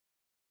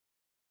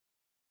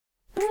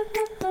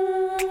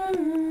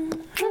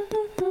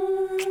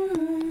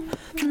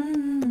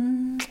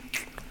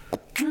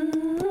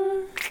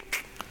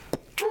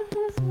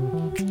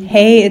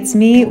Hey, it's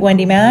me,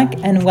 Wendy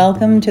Mack, and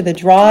welcome to the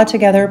Draw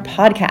Together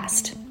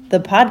podcast, the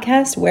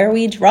podcast where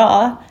we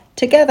draw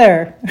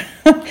together.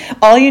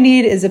 All you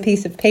need is a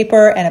piece of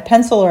paper and a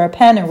pencil or a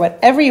pen or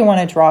whatever you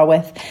want to draw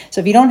with.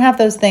 So if you don't have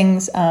those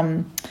things,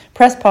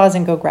 press pause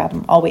and go grab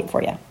them. I'll wait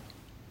for you.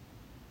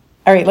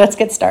 All right, let's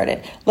get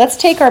started. Let's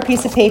take our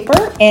piece of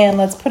paper and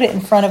let's put it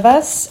in front of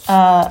us.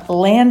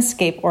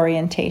 Landscape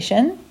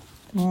orientation.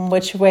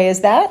 Which way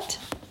is that?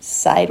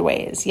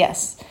 Sideways,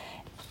 yes.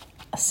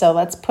 So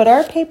let's put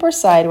our paper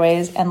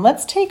sideways and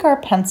let's take our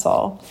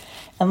pencil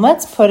and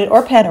let's put it,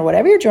 or pen or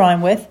whatever you're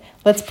drawing with,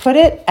 let's put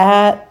it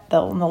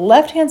on the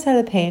left-hand side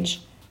of the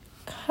page,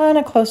 kind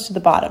of close to the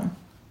bottom,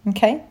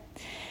 okay?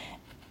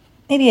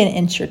 Maybe an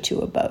inch or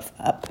two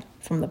up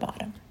from the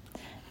bottom.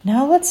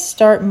 Now let's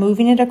start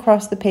moving it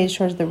across the page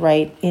towards the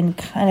right in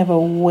kind of a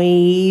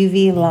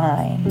wavy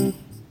line.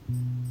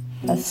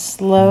 A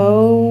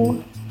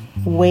slow,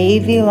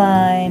 wavy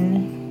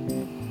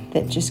line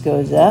that just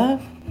goes up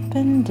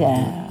and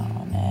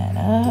down and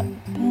up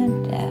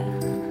and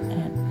down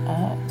and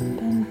up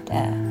and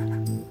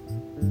down.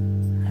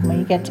 And when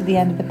you get to the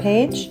end of the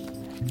page,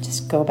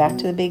 just go back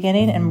to the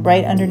beginning and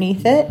right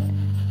underneath it,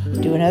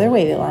 do another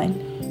wavy line.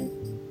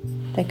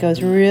 That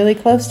goes really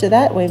close to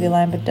that wavy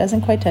line but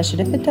doesn't quite touch it.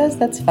 If it does,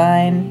 that's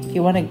fine. If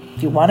you want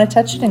to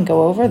touch it and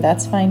go over,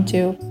 that's fine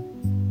too.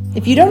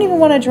 If you don't even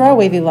want to draw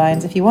wavy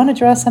lines, if you want to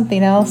draw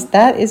something else,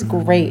 that is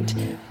great.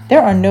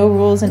 There are no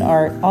rules in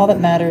art. All that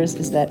matters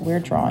is that we're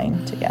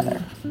drawing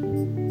together.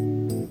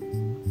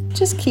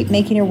 Just keep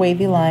making your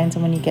wavy lines,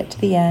 and when you get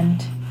to the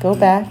end, go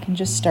back and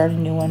just start a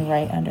new one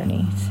right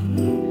underneath.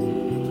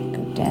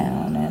 Go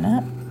down and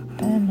up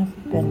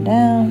and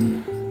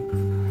down.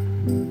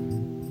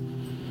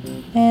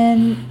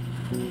 And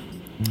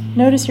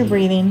notice your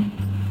breathing.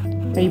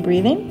 Are you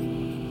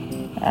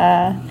breathing?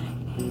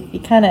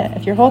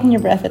 If you're holding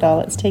your breath at all,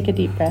 let's take a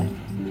deep breath.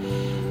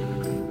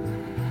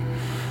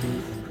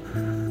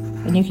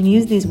 And you can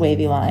use these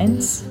wavy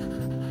lines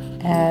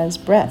as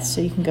breaths.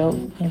 So you can go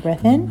your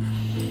breath in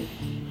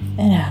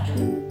and out.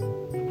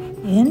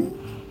 In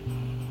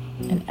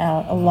and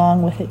out,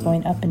 along with it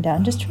going up and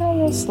down. Just try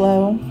real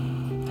slow.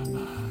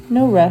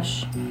 No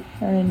rush.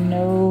 Or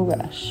no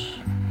rush.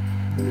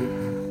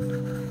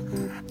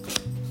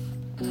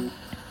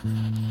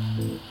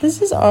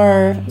 This is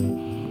our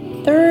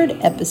third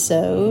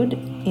episode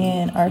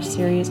in our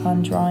series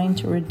on drawing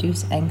to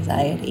reduce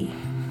anxiety.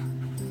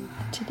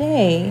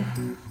 Today,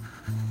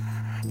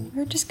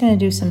 we're just going to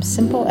do some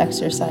simple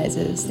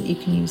exercises that you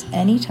can use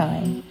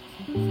anytime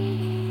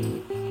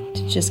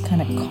to just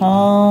kind of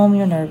calm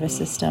your nervous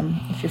system.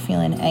 If you're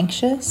feeling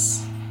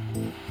anxious,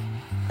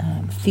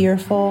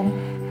 fearful,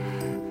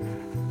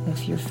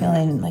 if you're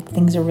feeling like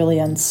things are really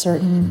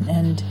uncertain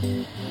and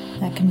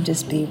that can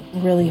just be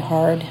really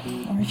hard,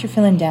 or if you're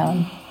feeling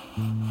down.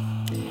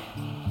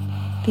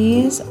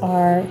 These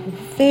are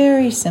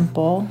very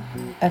simple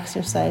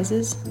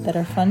exercises that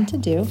are fun to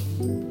do,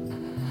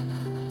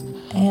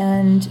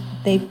 and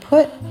they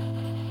put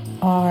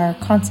our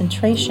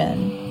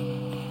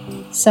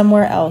concentration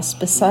somewhere else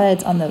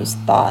besides on those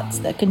thoughts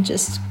that can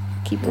just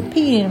keep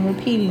repeating and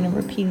repeating and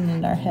repeating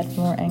in our head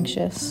when we're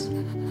anxious,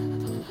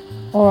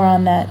 or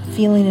on that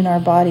feeling in our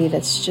body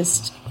that's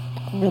just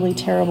really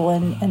terrible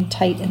and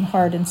tight and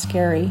hard and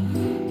scary.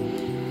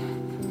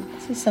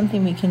 This is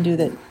something we can do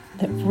that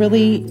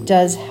really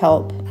does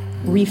help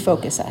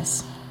refocus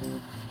us.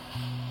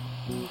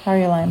 How are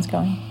your lines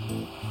going?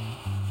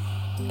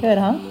 Good,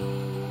 huh?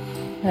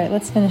 All right,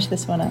 let's finish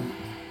this one up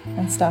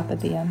and stop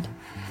at the end.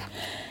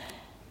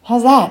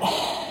 How's that?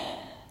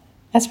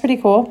 That's pretty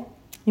cool.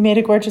 You made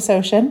a gorgeous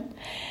ocean.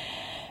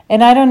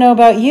 And I don't know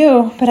about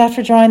you, but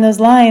after drawing those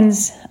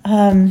lines,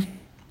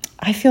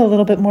 I feel a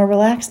little bit more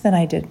relaxed than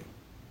I did.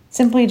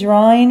 Simply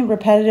drawing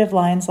repetitive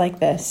lines like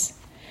this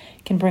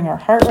can bring our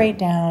heart rate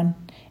down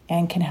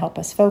and can help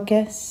us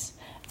focus,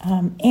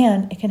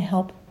 and it can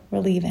help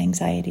relieve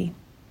anxiety.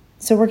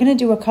 So we're going to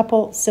do a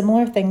couple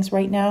similar things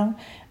right now,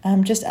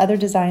 just other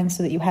designs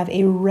so that you have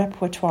a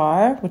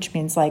repertoire, which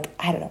means a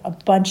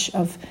bunch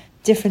of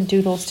different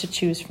doodles to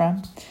choose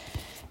from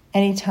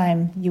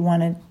anytime you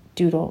want to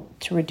doodle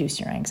to reduce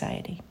your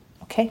anxiety.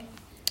 Okay?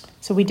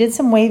 So we did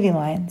some wavy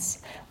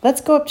lines. Let's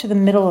go up to the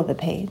middle of the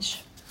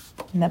page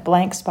in that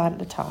blank spot at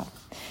the top,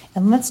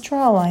 and let's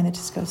draw a line that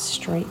just goes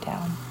straight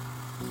down.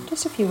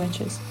 Just a few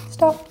inches.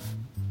 Stop.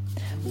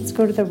 Let's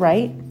go to the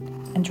right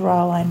and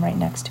draw a line right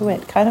next to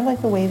it. Kind of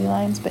like the wavy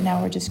lines, but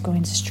now we're just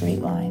going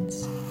straight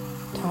lines.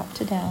 Top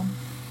to down.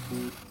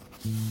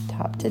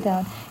 Top to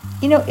down.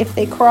 If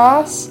they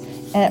cross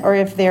or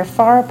if they're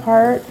far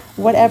apart,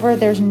 whatever,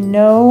 there is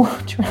no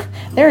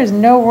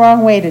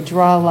wrong way to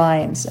draw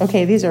lines.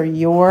 Okay, these are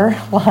your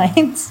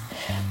lines.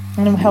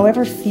 And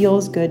however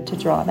feels good to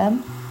draw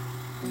them,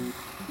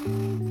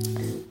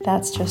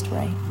 that's just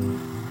right.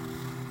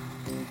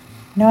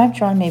 Now I've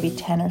drawn maybe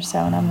 10 or so,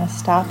 and I'm going to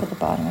stop at the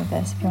bottom of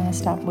this. If you want to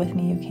stop with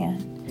me, you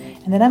can.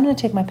 And then I'm going to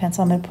take my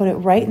pencil, I'm going to put it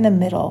right in the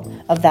middle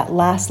of that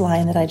last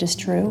line that I just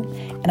drew,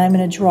 and I'm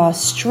going to draw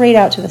straight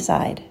out to the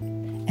side.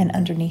 And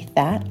underneath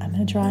that, I'm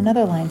going to draw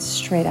another line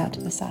straight out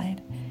to the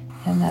side,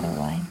 and another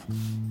line,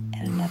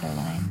 and another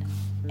line,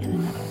 and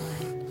another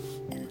line,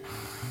 and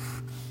another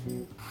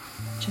line.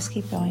 Just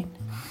keep going.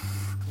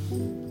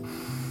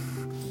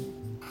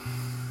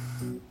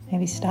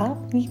 Maybe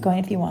stop. Keep going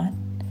if you want.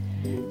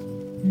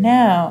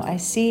 Now I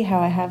see how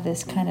I have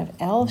this kind of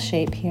L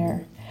shape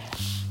here.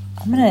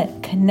 I'm going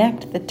to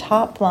connect the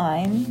top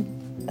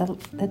line,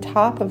 the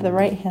top of the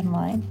right hand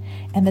line,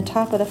 and the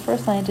top of the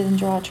first line I did and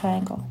draw a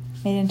triangle,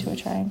 made it into a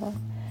triangle.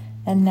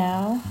 And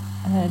now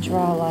I'm going to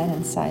draw a line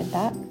inside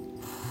that,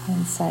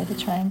 inside the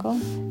triangle.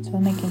 So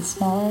I'm making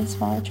smaller and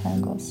smaller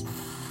triangles.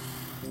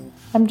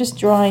 I'm just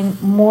drawing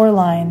more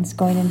lines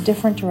going in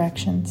different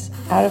directions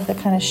out of the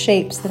kind of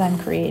shapes that I'm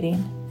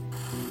creating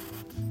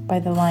by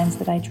the lines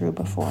that I drew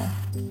before.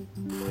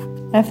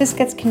 Now, if this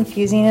gets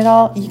confusing at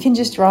all, you can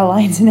just draw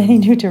lines in any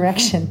new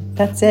direction.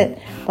 That's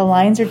it. The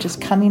lines are just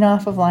coming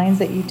off of lines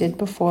that you did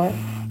before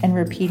and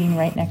repeating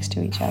right next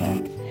to each other.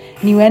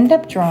 And you end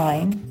up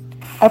drawing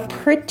a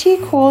pretty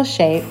cool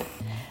shape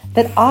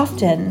that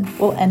often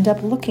will end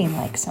up looking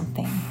like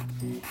something.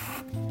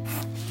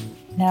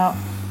 Now,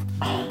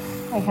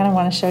 I kind of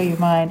want to show you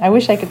mine. I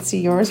wish I could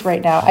see yours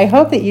right now. I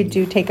hope that you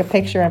do take a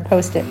picture and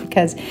post it,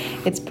 because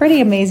it's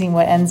pretty amazing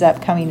what ends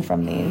up coming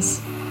from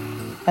these.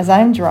 As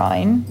I'm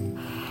drawing,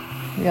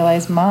 I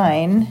realize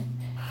mine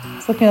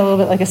is looking a little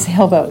bit like a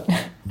sailboat.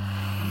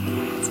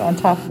 It's on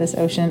top of this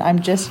ocean.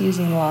 I'm just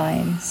using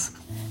lines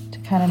to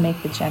kind of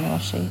make the general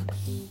shape.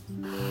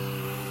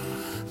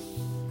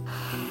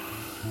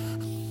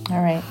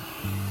 All right,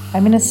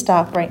 I'm going to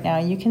stop right now.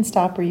 You can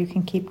stop or you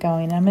can keep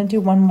going. I'm going to do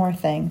one more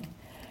thing.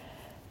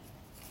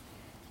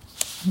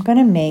 I'm going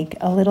to make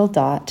a little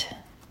dot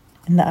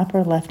in the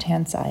upper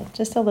left-hand side,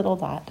 just a little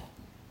dot.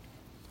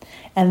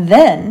 And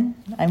then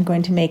I'm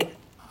going to make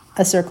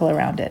a circle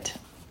around it.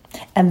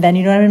 And then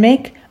you know what I'm going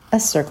to make? A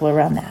circle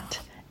around that.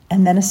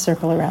 And then a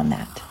circle around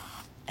that.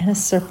 And a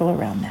circle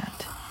around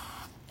that.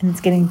 And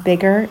it's getting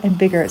bigger and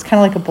bigger. It's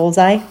kind of like a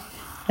bullseye.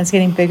 And it's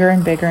getting bigger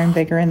and bigger and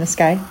bigger in the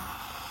sky.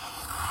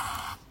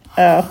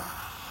 Oh.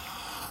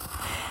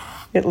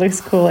 It looks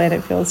cool and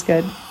it feels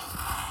good.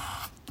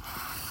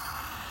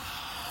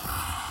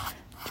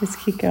 Just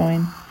keep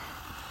going.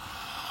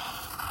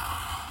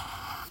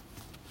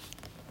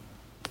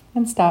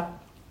 And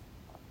stop.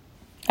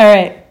 All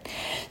right.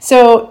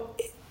 So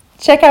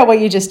check out what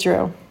you just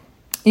drew.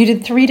 You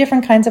did 3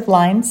 different kinds of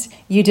lines.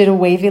 You did a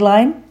wavy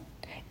line,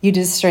 you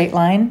did a straight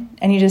line,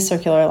 and you did a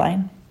circular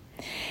line.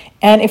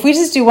 And if we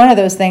just do one of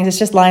those things, it's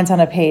just lines on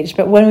a page.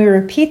 But when we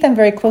repeat them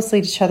very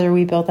closely to each other,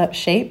 we build up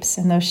shapes,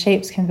 and those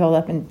shapes can build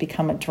up and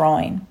become a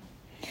drawing.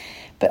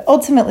 But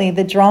ultimately,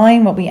 the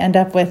drawing, what we end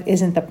up with,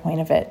 isn't the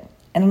point of it.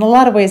 And in a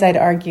lot of ways, I'd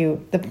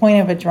argue the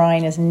point of a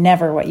drawing is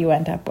never what you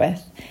end up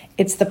with.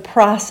 It's the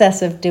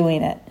process of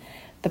doing it.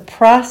 The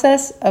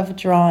process of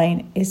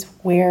drawing is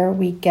where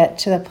we get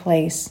to the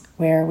place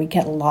where we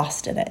get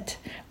lost in it,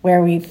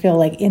 where we feel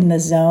like in the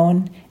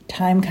zone,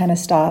 time kind of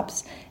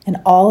stops, and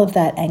all of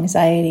that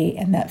anxiety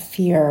and that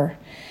fear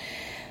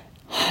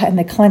and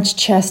the clenched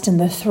chest and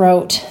the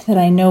throat that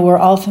I know we're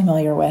all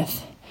familiar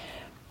with,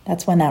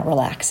 that's when that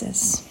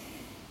relaxes.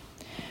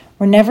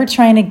 We're never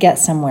trying to get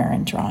somewhere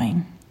in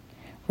drawing.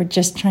 We're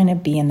just trying to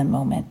be in the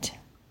moment.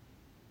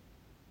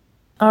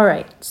 All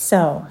right,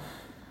 so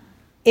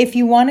if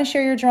you want to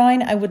share your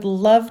drawing, I would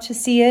love to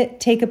see it.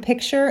 Take a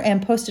picture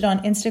and post it on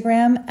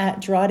Instagram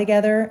at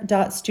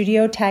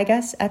drawtogether.studio. Tag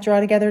us at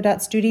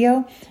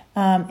drawtogether.studio,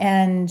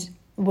 and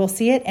we'll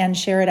see it and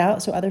share it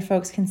out so other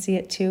folks can see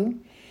it too.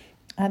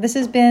 This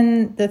has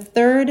been the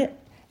 3rd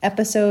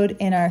episode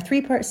in our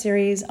 3-part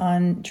series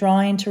on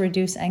drawing to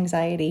reduce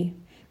anxiety.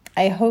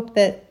 I hope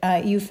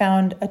that you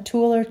found a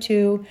tool or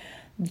two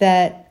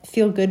that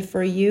feel good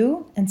for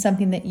you and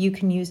something that you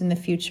can use in the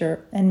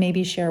future and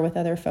maybe share with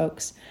other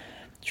folks.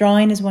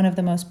 Drawing is one of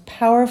the most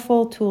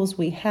powerful tools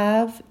we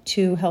have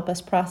to help us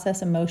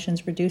process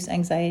emotions, reduce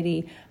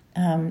anxiety,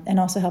 and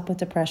also help with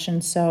depression.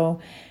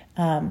 So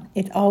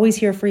it's always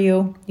here for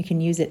you. You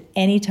can use it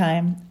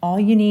anytime. All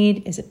you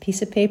need is a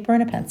piece of paper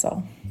and a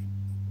pencil.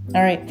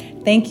 All right.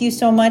 Thank you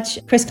so much,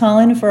 Chris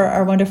Collin, for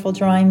our wonderful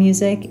drawing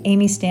music,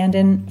 Amy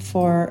Standen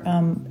for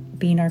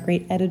being our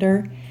great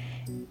editor,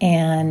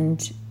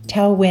 and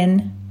Tao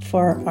Win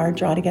for our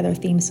Draw Together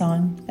theme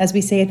song. As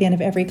we say at the end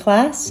of every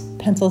class,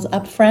 pencils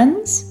up,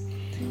 friends.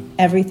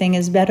 Everything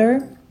is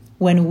better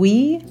when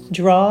we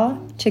draw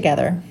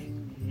together.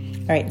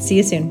 All right, see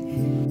you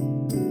soon.